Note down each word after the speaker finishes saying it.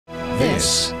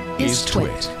This is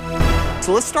TWiT.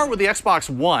 So let's start with the Xbox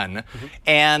One.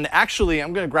 And actually,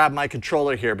 I'm going to grab my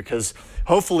controller here because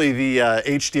hopefully the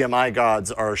HDMI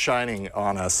gods are shining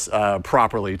on us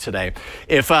properly today.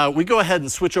 If we go ahead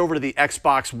and switch over to the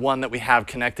Xbox One that we have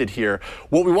connected here,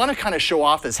 what we want to kind of show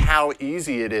off is how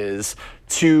easy it is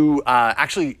to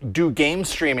actually do game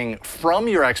streaming from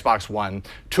your Xbox One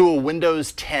to a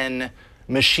Windows 10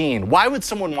 machine. Why would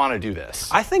someone want to do this?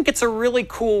 I think it's a really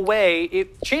cool way.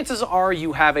 Chances are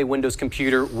you have a Windows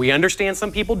computer. We understand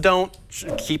some people don't.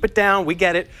 Keep it down. We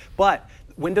get it. But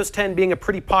Windows 10 being a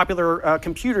pretty popular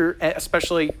computer,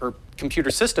 especially or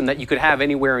computer system that you could have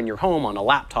anywhere in your home on a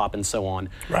laptop and so on.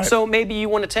 Right. So maybe you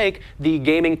want to take the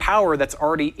gaming power that's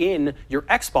already in your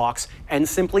Xbox and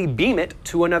simply beam it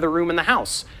to another room in the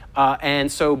house. And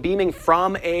so beaming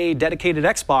from a dedicated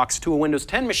Xbox to a Windows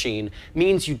 10 machine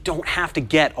means you don't have to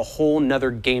get a whole nother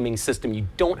gaming system. You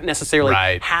don't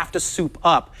necessarily have to soup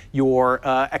up your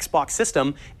Xbox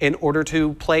system in order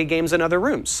to play games in other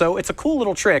rooms. So it's a cool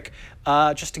little trick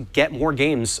just to get more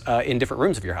games in different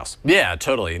rooms of your house. Yeah,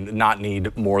 totally. Not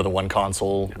need more than one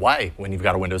console. Why? When you've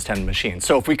got a Windows 10 machine.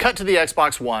 So if we cut to the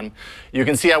Xbox One, you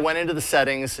can see I went into the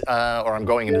settings, or I'm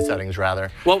going into settings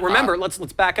rather. Well, remember, let's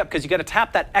back up because you got to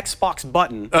tap that Xbox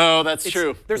button. Oh, that's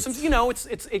true. There's some, you know,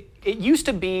 it used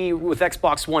to be with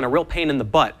Xbox One a real pain in the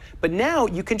butt, but now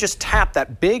you can just tap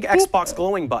that big Xbox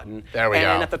glowing button. There we go.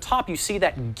 And at the top you see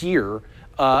that gear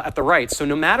at the right. So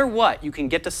no matter what, you can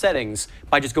get to settings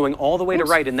by just going all the way to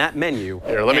right in that menu.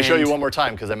 Here, let me show you one more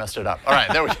time because I messed it up. All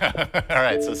right, there we go. All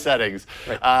right, so settings.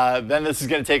 Right. Then this is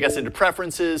going to take us into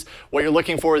preferences. What you're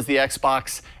looking for is the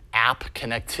Xbox app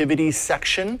connectivity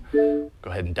section. Go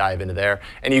ahead and dive into there.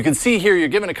 And you can see here you're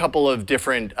given a couple of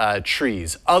different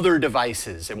trees, other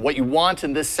devices. And what you want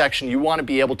in this section, you want to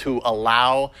be able to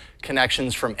allow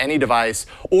connections from any device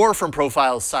or from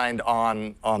profiles signed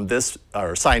on this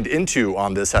or signed into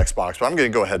on this Xbox. But I'm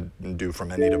going to go ahead and do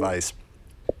from any device.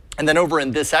 And then over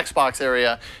in this Xbox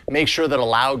area, make sure that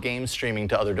allow game streaming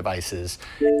to other devices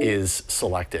is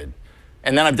selected.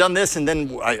 And then I've done this, and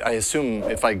then I assume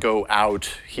if I go out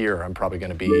here, I'm probably going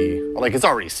to be, like, it's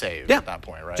already saved at that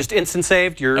point, right? Just instant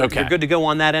saved. You're good to go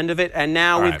on that end of it. And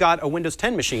now we've got a Windows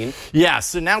 10 machine. Yeah,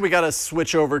 so now we got to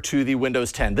switch over to the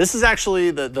Windows 10. This is actually,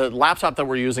 the laptop that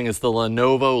we're using is the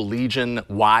Lenovo Legion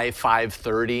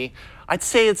Y530. I'd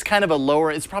say it's kind of a lower,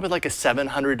 it's probably like a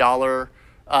 $700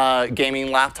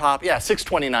 gaming laptop. Yeah,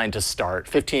 $629 to start.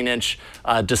 15-inch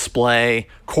display,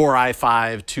 Core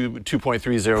i5, 2.30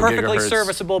 gigahertz. Perfectly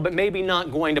serviceable, but maybe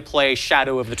not going to play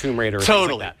Shadow of the Tomb Raider or totally.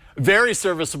 Things like that. Very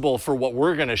serviceable for what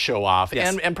we're going to show off,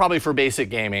 and probably for basic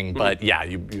gaming. But yeah,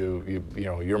 you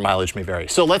know, your mileage may vary.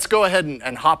 So let's go ahead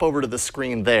and hop over to the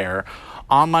screen there.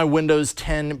 On my Windows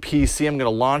 10 PC, I'm going to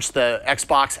launch the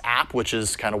Xbox app, which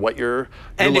is kind of what you're looking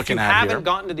at here. And if you haven't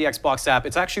gotten to the Xbox app,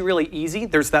 it's actually really easy.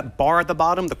 There's that bar at the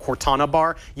bottom, the Cortana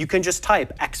bar. You can just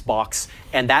type Xbox,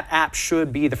 and that app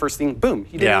should be the first thing. Boom.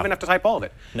 You didn't even have to type all of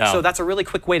it. No. So that's a really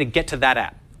quick way to get to that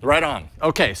app. Right on.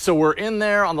 Okay, so we're in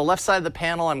there. On the left side of the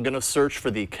panel, I'm going to search for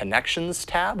the Connections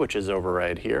tab, which is over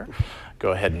right here.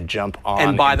 Go ahead and jump on.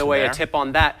 And by the way, a tip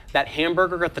on that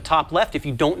hamburger at the top left, if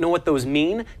you don't know what those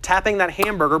mean, tapping that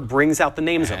hamburger brings out the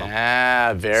names of them.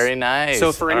 Ah, very nice.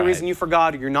 So for any reason you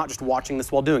forgot, or you're not just watching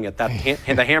this while doing it, the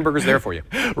hamburger's there for you.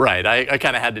 Right, I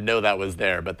kind of had to know that was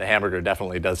there, but the hamburger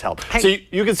definitely does help. So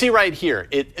you can see right here,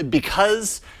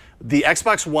 because the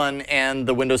Xbox One and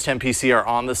the Windows 10 PC are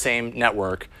on the same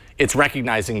network, it's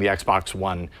recognizing the Xbox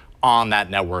One on that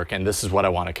network, and this is what I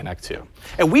want to connect to.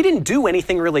 And we didn't do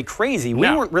anything really crazy. We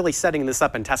weren't really setting this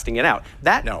up and testing it out.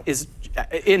 That is,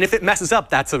 and if it messes up,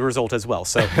 that's a result as well.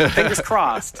 So fingers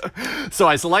crossed. So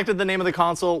I selected the name of the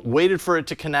console, waited for it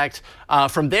to connect.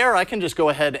 From there, I can just go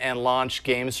ahead and launch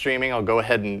game streaming. I'll go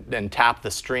ahead and tap the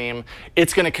stream.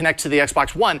 It's going to connect to the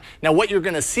Xbox One. Now, what you're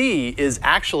going to see is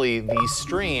actually the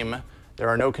stream. There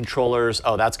are no controllers.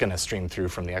 Oh, that's going to stream through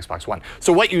from the Xbox One.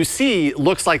 So what you see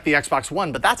looks like the Xbox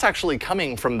One, but that's actually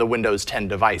coming from the Windows 10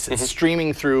 device. It's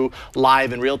streaming through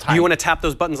live in real time. You want to tap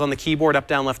those buttons on the keyboard, up,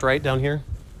 down, left, right, down here?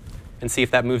 And see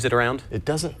if that moves it around? It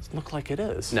doesn't look like it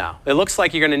is. No. It looks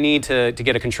like you're going to need to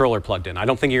get a controller plugged in. I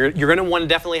don't think you're going to want to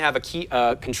definitely have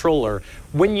a controller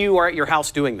when you are at your house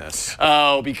doing this.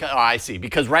 Oh, I see.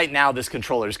 Because right now this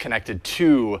controller is connected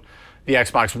to the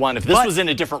Xbox One. If this was in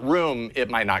a different room, it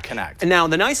might not connect. And now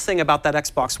the nice thing about that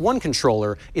Xbox One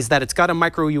controller is that it's got a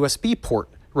micro USB port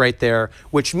right there,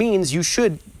 which means you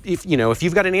should if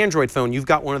you've got an Android phone, you've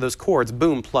got one of those cords,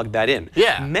 boom, plug that in.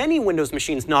 Yeah. Many Windows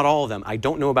machines, not all of them, I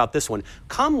don't know about this one,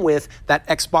 come with that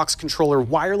Xbox controller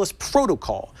wireless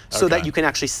protocol so that you can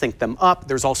actually sync them up.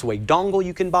 There's also a dongle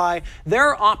you can buy. There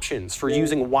are options for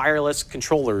using wireless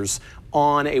controllers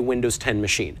on a Windows 10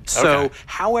 machine. So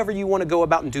however you want to go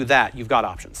about and do that, you've got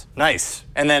options. Nice.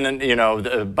 And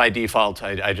then, by default,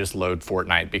 I just load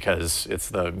Fortnite because it's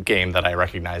the game that I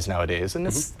recognize nowadays. And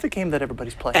it's the game that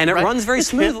everybody's playing. And it runs very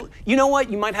smoothly. You know what?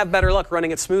 You might have better luck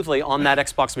running it smoothly on that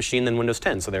Xbox machine than Windows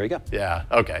 10. So there you go. Yeah,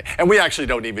 okay. And we actually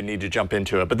don't even need to jump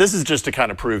into it. But this is just to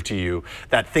kind of prove to you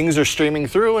that things are streaming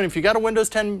through. And if you got a Windows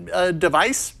 10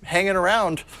 device hanging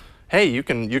around, hey, you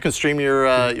can stream your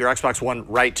Xbox One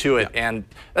right to it, and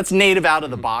that's native out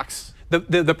of the box.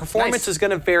 The performance is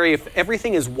going to vary. If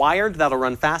everything is wired, that'll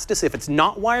run fastest. If it's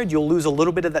not wired, you'll lose a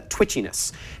little bit of that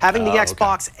twitchiness. Having the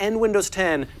Xbox and Windows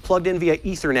 10 plugged in via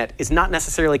Ethernet is not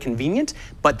necessarily convenient,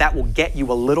 but that will get you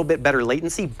a little bit better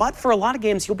latency. But for a lot of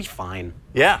games, you'll be fine.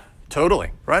 Yeah,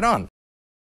 totally. Right on.